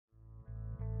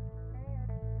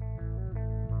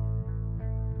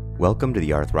Welcome to the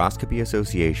Arthroscopy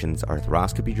Association's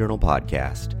Arthroscopy Journal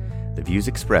podcast. The views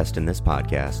expressed in this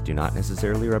podcast do not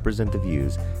necessarily represent the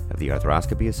views of the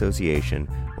Arthroscopy Association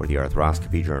or the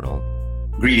Arthroscopy Journal.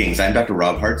 Greetings, I'm Dr.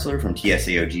 Rob Hartzler from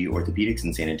TSAOG Orthopedics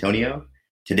in San Antonio.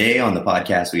 Today on the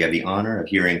podcast, we have the honor of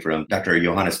hearing from Dr.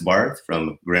 Johannes Barth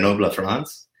from Grenoble,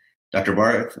 France. Dr.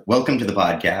 Barth, welcome to the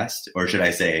podcast, or should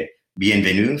I say,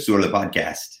 bienvenue sur le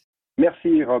podcast.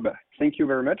 Merci, Rob. Thank you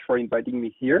very much for inviting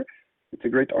me here. It's a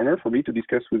great honor for me to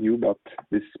discuss with you about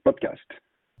this podcast.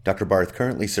 Dr. Barth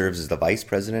currently serves as the Vice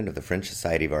President of the French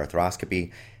Society of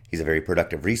Arthroscopy. He's a very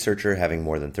productive researcher, having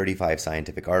more than 35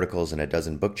 scientific articles and a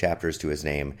dozen book chapters to his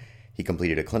name. He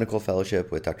completed a clinical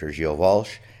fellowship with Dr. Gilles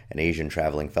Walsh, an Asian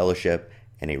traveling fellowship,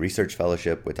 and a research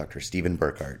fellowship with Dr. Stephen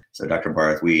Burkhardt. So, Dr.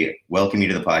 Barth, we welcome you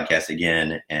to the podcast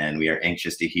again, and we are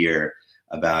anxious to hear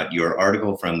about your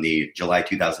article from the July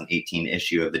 2018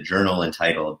 issue of the journal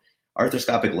entitled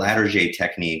Arthroscopic Latarjet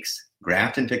Techniques,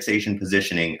 Graft and Fixation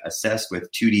Positioning Assessed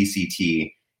with 2D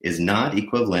CT is Not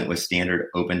Equivalent with Standard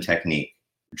Open Technique,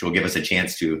 which will give us a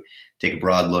chance to take a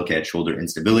broad look at shoulder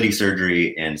instability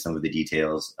surgery and some of the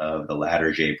details of the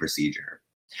Latarjet procedure.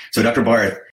 So, Dr.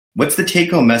 Barth, what's the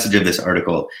take-home message of this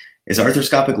article? Is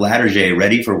arthroscopic Latarjet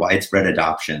ready for widespread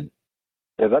adoption?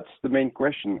 Yeah, that's the main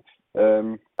question.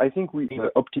 I think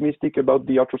we're optimistic about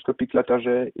the arthroscopic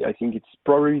Latarjet. I think it's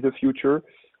probably the future.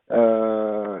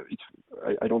 I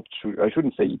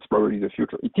shouldn't say it's probably the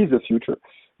future. It is the future,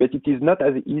 but it is not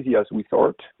as easy as we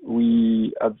thought.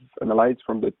 We have analyzed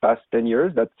from the past 10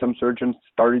 years that some surgeons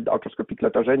started arthroscopic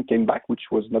Latarjet and came back,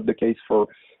 which was not the case for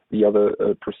the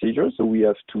other procedures. So we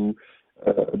have to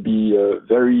be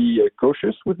very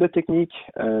cautious with the technique,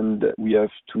 and we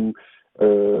have to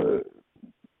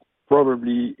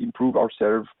probably improve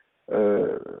ourselves.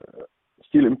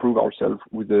 Still improve ourselves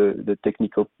with the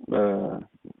technical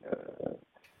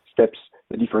steps,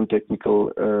 the different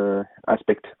technical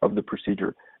aspects of the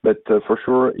procedure. But for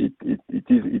sure, it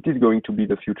is going to be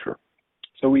the future.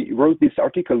 So we wrote this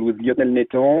article with Lionel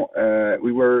Neton.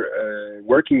 We were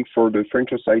working for the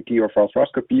French Society of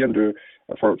Arthroscopy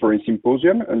for a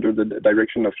symposium under the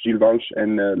direction of Gilles Walsh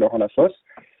and Laurent Lafosse.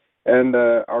 And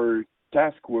our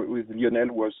task with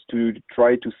Lionel was to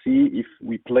try to see if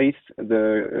we place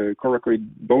the coracoid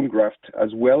bone graft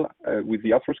as well with the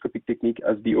arthroscopic technique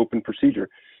as the open procedure.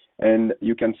 And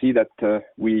you can see that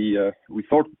we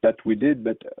thought that we did,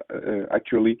 but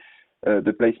actually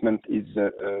the placement is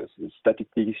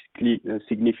statistically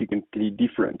significantly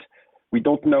different. We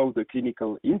don't know the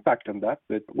clinical impact on that,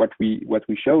 but what we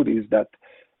showed is that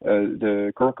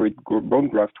the coracoid bone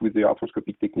graft with the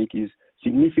arthroscopic technique is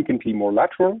significantly more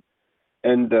lateral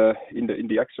and in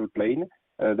the axial plane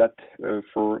that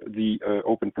for the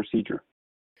open procedure.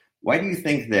 Why do you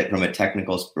think that from a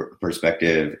technical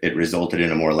perspective, it resulted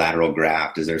in a more lateral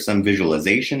graft? Is there some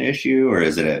visualization issue, or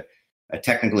is it a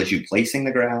technical issue placing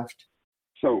the graft?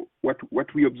 So what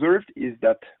we observed is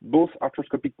that both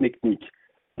arthroscopic technique,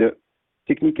 the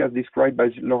technique as described by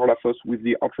Laurent Lafosse with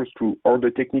the arthroscrew, or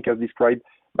the technique as described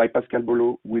by Pascal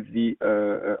Bollot with the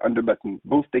underbutton,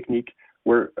 both techniques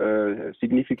were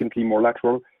significantly more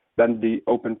lateral than the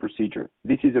open procedure.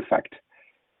 This is a fact.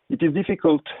 It is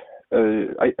difficult,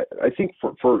 I think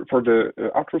for the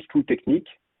arthroscrew technique,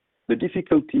 the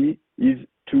difficulty is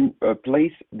to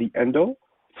place the handle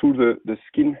through the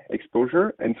skin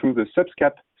exposure and through the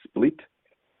subscap split.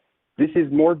 This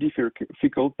is more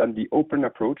difficult than the open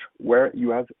approach, where you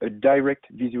have a direct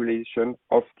visualization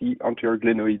of the anterior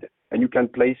glenoid, and you can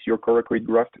place your coracoid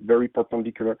graft very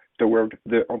perpendicular toward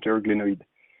the anterior glenoid.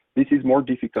 This is more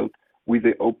difficult with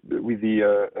the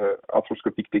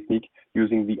arthroscopic technique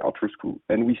using the arthroscrew,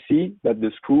 and we see that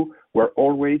the screw were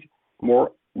always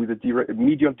more with a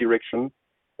medial direction,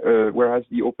 whereas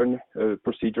the open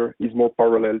procedure is more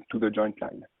parallel to the joint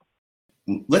line.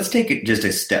 Let's take it just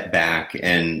a step back,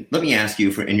 and let me ask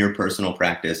you, in your personal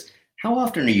practice, how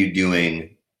often are you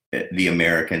doing the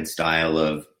American style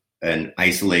of an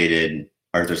isolated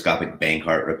arthroscopic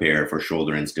Bankart repair for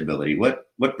shoulder instability? What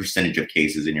percentage of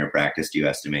cases in your practice do you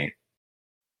estimate?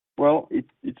 Well,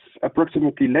 it's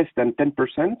approximately less than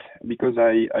 10% because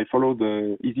I follow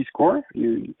the EASY score.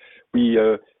 We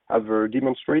have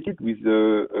demonstrated with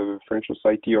the French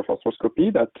Society of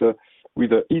Arthroscopy that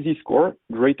with the EASY score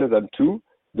greater than 2,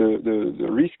 the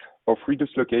risk of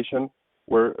redislocation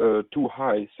were too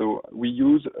high. So we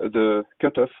use the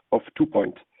cutoff of 2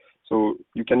 points. So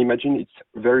you can imagine it's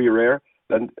very rare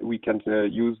that we can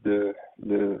use the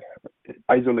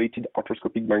isolated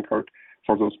arthroscopic Bankart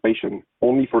for those patients,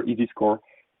 only for EASY score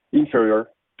inferior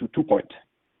to 2 points.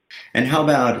 And how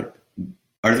about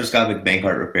arthroscopic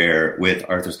Bankart repair with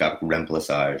arthroscopic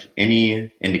remplissage.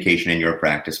 Any indication in your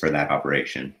practice for that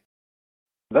operation?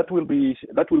 That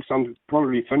will sound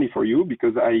probably funny for you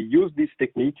because I use this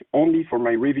technique only for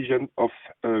my revision of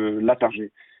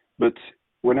Latarjet. But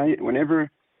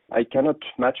whenever I cannot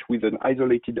match with an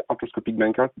isolated arthroscopic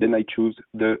Bankart, then I choose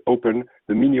the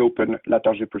mini open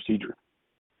Latarjet procedure.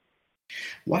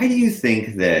 Why do you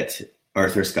think that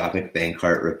arthroscopic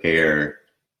Bankart repair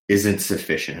isn't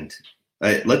sufficient?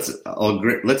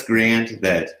 Let's grant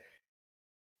that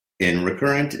in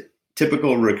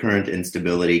typical recurrent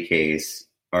instability case,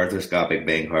 arthroscopic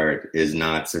Bankart is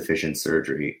not sufficient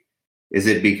surgery. Is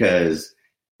it because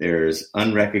there's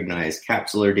unrecognized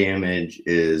capsular damage?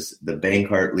 Is the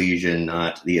Bankart lesion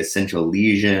not the essential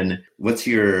lesion? What's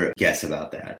your guess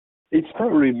about that? It's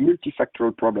probably a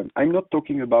multifactorial problem. I'm not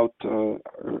talking about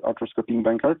arthroscopic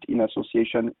Bankart in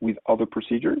association with other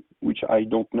procedures, which I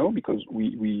don't know because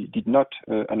we did not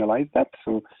analyze that.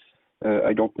 So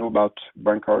I don't know about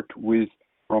Bankart with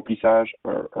remplissage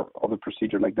or other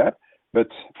procedure like that. But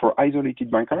for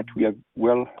isolated Bankart, we have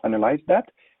well analyzed that.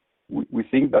 We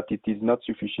think that it is not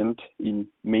sufficient in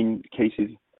main cases.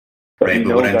 Right,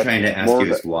 but what I'm trying to ask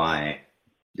you is why.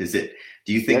 Do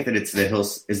you think that it's the Hill?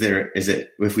 Is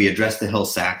it if we address the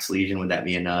Hill-Sachs lesion, would that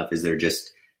be enough? Is there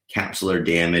just capsular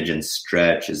damage and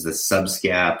stretch? Is the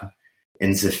subscap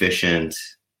insufficient?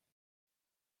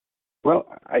 Well,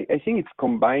 I think it's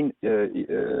combined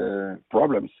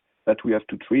problems that we have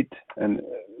to treat, and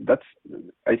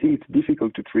I think it's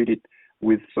difficult to treat it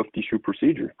with soft tissue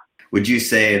procedure. Would you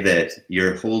say that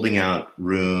you're holding out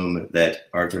room that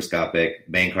arthroscopic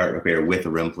Bankart repair with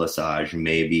remplissage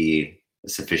may be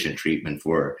sufficient treatment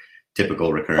for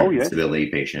typical recurrent instability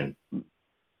patient?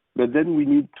 But then we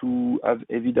need to have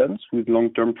evidence with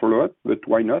long-term follow-up, but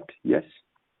why not? Yes.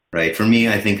 Right. For me,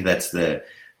 I think that's the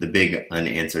big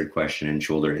unanswered question in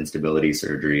shoulder instability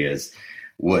surgery is,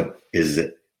 what is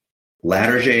it?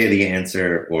 Latarjet the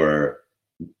answer or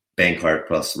Bankart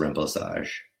plus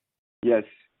remplissage? Yes.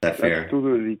 That's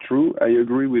totally true. I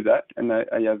agree with that, and I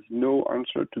have no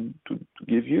answer to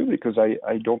give you because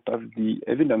I don't have the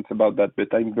evidence about that.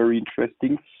 But I'm very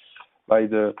interested by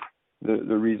the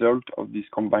result of this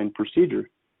combined procedure.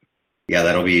 Yeah,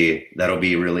 that'll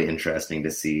be really interesting to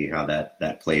see how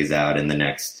that plays out in the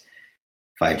next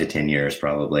 5 to 10 years,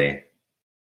 probably.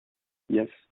 Yes.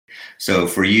 So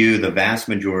for you, the vast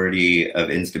majority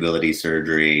of instability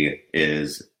surgery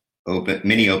is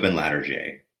mini open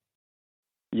Latarjet.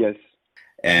 Yes.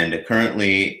 And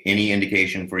currently, any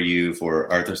indication for you for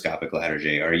arthroscopic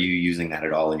Latarjet? Are you using that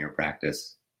at all in your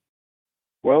practice?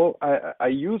 Well, I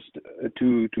used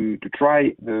to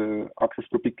try the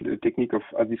arthroscopic technique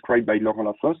as described by Laurent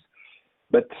Lafosse,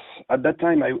 but at that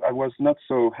time I was not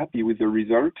so happy with the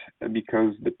result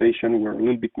because the patients were a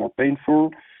little bit more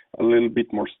painful, a little bit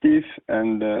more stiff,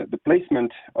 and the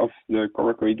placement of the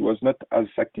coracoid was not as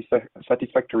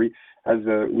satisfactory as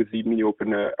with the mini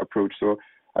open approach. So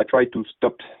I tried to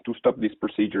stop this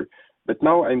procedure. But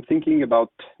now I'm thinking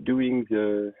about doing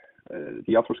the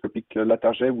arthroscopic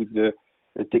Latarjet with the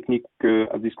technique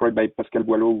as described by Pascal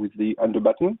Boileau with the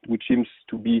underbutton, which seems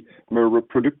to be more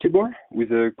reproducible with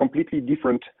a completely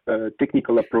different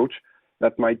technical approach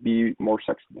that might be more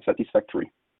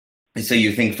satisfactory. So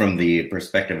you think from the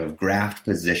perspective of graft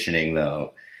positioning,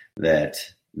 though, that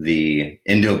the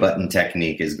endobutton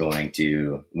technique is going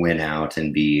to win out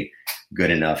and be good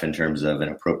enough in terms of an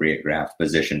appropriate graft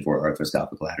position for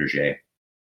arthroscopic Latarjet?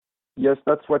 Yes,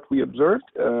 that's what we observed.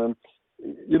 I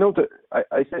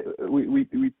say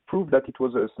we proved that it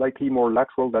was slightly more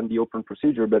lateral than the open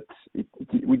procedure, but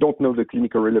we don't know the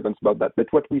clinical relevance about that.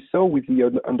 But what we saw with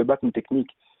the underbutton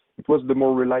technique, it was the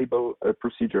more reliable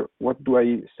procedure. What do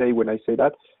I say when I say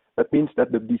that? That means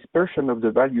that the dispersion of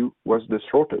the value was the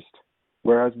shortest,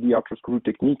 whereas the arthroscrew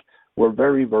technique were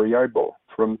very variable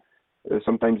from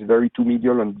sometimes very too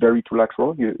medial and very too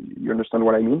lateral. You understand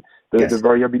what I mean? The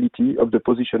variability of the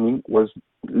positioning was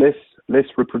less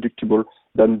reproducible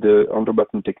than the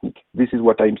underbutton technique. This is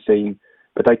what I'm saying,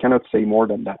 but I cannot say more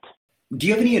than that. Do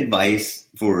you have any advice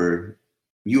for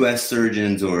U.S.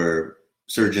 surgeons or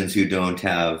surgeons who don't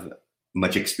have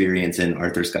much experience in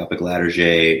arthroscopic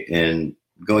Latarjet and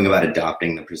going about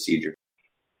adopting the procedure?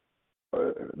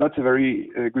 That's a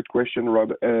very good question,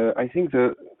 Rob. I think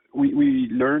we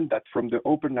learned that from the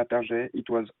open Latarjet, it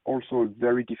was also a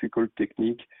very difficult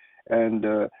technique. And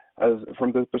as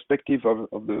from the perspective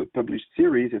of the published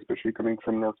series, especially coming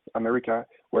from North America,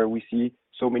 where we see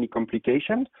so many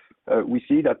complications, we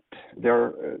see that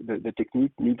the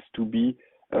technique needs to be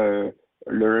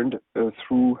learned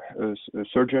through a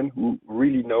surgeon who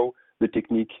really know the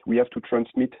technique. We have to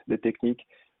transmit the technique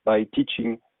by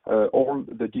teaching all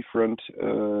the different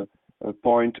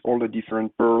points, all the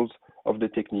different pearls of the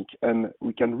technique. And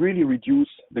we can really reduce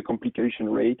the complication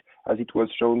rate, as it was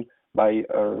shown by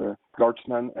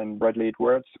Gartzman and Bradley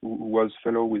Edwards, who was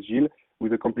fellow with Gilles,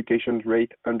 with a complication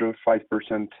rate under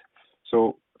 5%.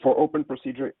 So for open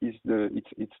procedure, it's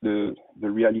the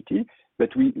reality, but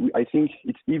I think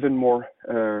it's even more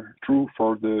true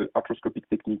for the arthroscopic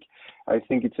technique. I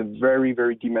think it's a very,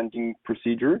 very demanding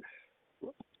procedure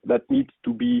that needs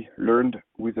to be learned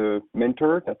with a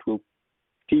mentor that will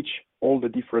teach all the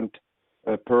different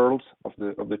pearls of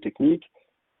the technique.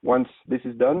 Once this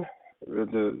is done,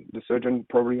 the surgeon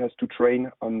probably has to train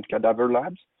on cadaver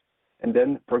labs and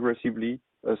then progressively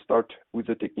start with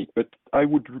the technique. But I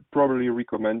would probably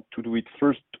recommend to do it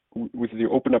first with the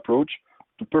open approach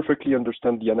to perfectly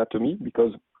understand the anatomy,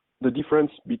 because the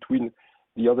difference between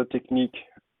the other technique,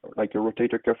 like a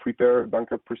rotator cuff repair,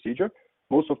 Bankert procedure,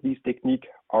 most of these techniques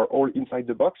are all inside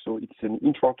the box, so it's an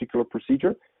intra-articular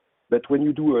procedure. But when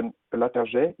you do a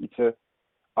Latarjet, it's a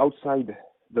outside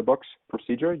the box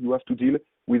procedure. You have to deal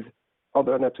with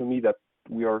other anatomy that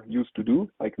we are used to do,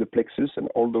 like the plexus and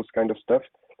all those kind of stuff,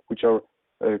 which are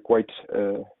quite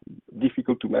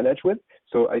difficult to manage with.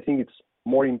 So I think it's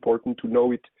more important to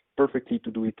know it perfectly,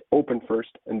 to do it open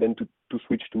first, and then to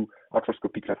switch to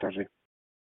arthroscopic Latarjet.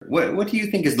 What do you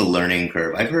think is the learning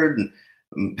curve? I've heard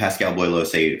Pascal Boileau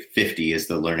say 50 is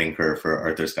the learning curve for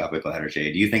arthroscopic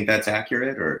Latarjet. Do you think that's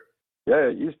accurate, or?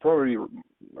 Yeah, he's probably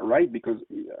right, because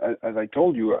as I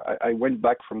told you, I went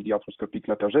back from the arthroscopic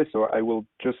Latarjet, so I will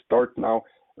just start now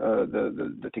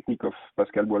the technique of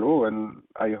Pascal Boileau, and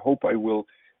I hope I will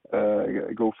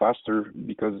go faster,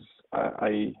 because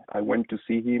I went to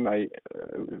see him. I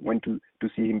went to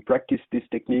see him practice this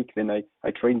technique. Then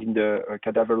I trained in the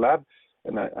cadaver lab,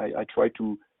 and I try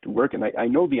to work, and I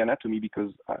know the anatomy,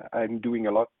 because I'm doing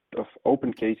a lot of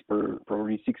open case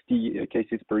probably 60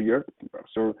 cases per year.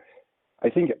 So I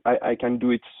think I can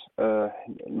do it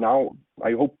now.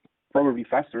 I hope probably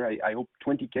faster. I hope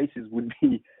 20 cases would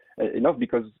be enough,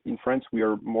 because in France we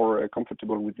are more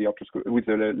comfortable with the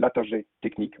Latarjet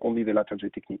technique, only the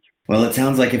Latarjet technique. Well, it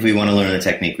sounds like if we want to learn the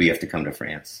technique, we have to come to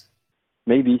France.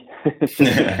 Maybe.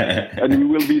 And we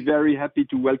will be very happy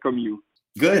to welcome you.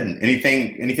 Good.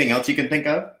 Anything else you can think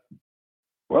of?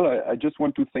 Well, I just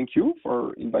want to thank you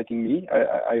for inviting me.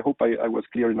 I hope I was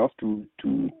clear enough to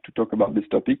talk about this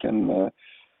topic, and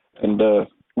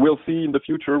we'll see in the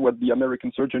future what the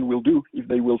American surgeon will do, if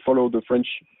they will follow the French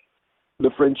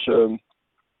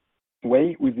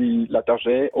way with the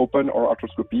Latarjet, open or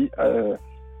arthroscopy.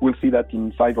 We'll see that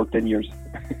in 5 or 10 years.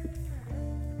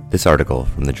 This article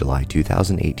from the July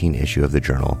 2018 issue of the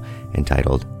journal,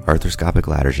 entitled Arthroscopic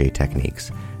Latarjet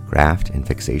Techniques, Graft and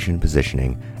Fixation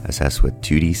Positioning Assessed with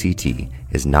 2D CT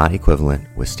is not equivalent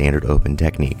with standard open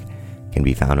technique, can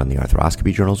be found on the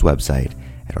Arthroscopy Journal's website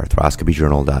at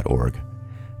arthroscopyjournal.org.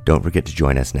 Don't forget to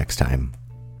join us next time.